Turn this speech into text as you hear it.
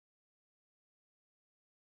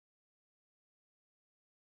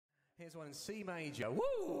Here's one in C major.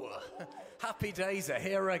 Woo! Happy days are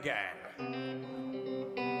here again.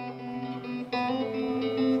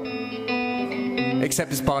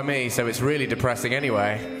 Except it's by me, so it's really depressing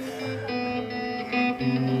anyway.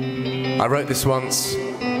 I wrote this once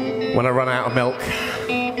when I run out of milk.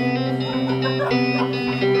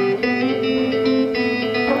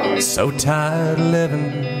 So tired of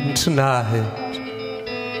living tonight,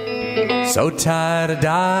 so tired of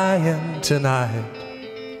dying tonight,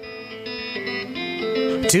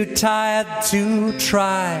 too tired to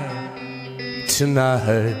try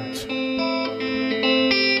tonight.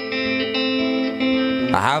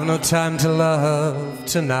 I have no time to love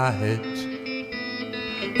tonight,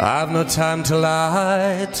 I have no time to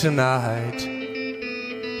lie tonight,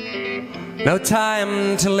 no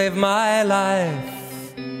time to live my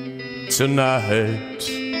life tonight.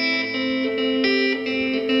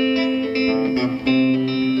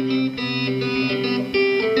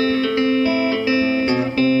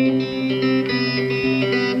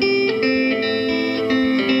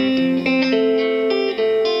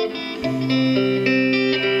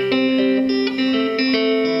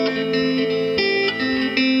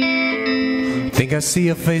 Think I see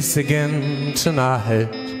your face again tonight,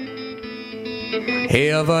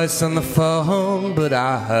 hear your voice on the phone, but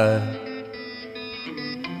I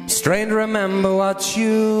strain to remember what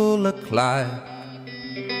you look like.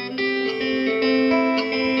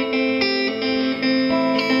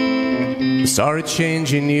 Sorry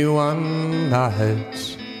changing you one night,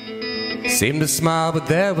 seemed to smile but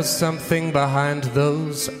there was something behind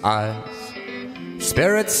those eyes.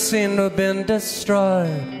 Spirits seemed to have been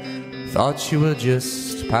destroyed, thought you were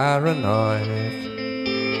just paranoid.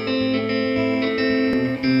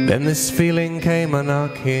 Then this feeling came a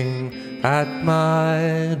knocking at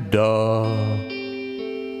my door.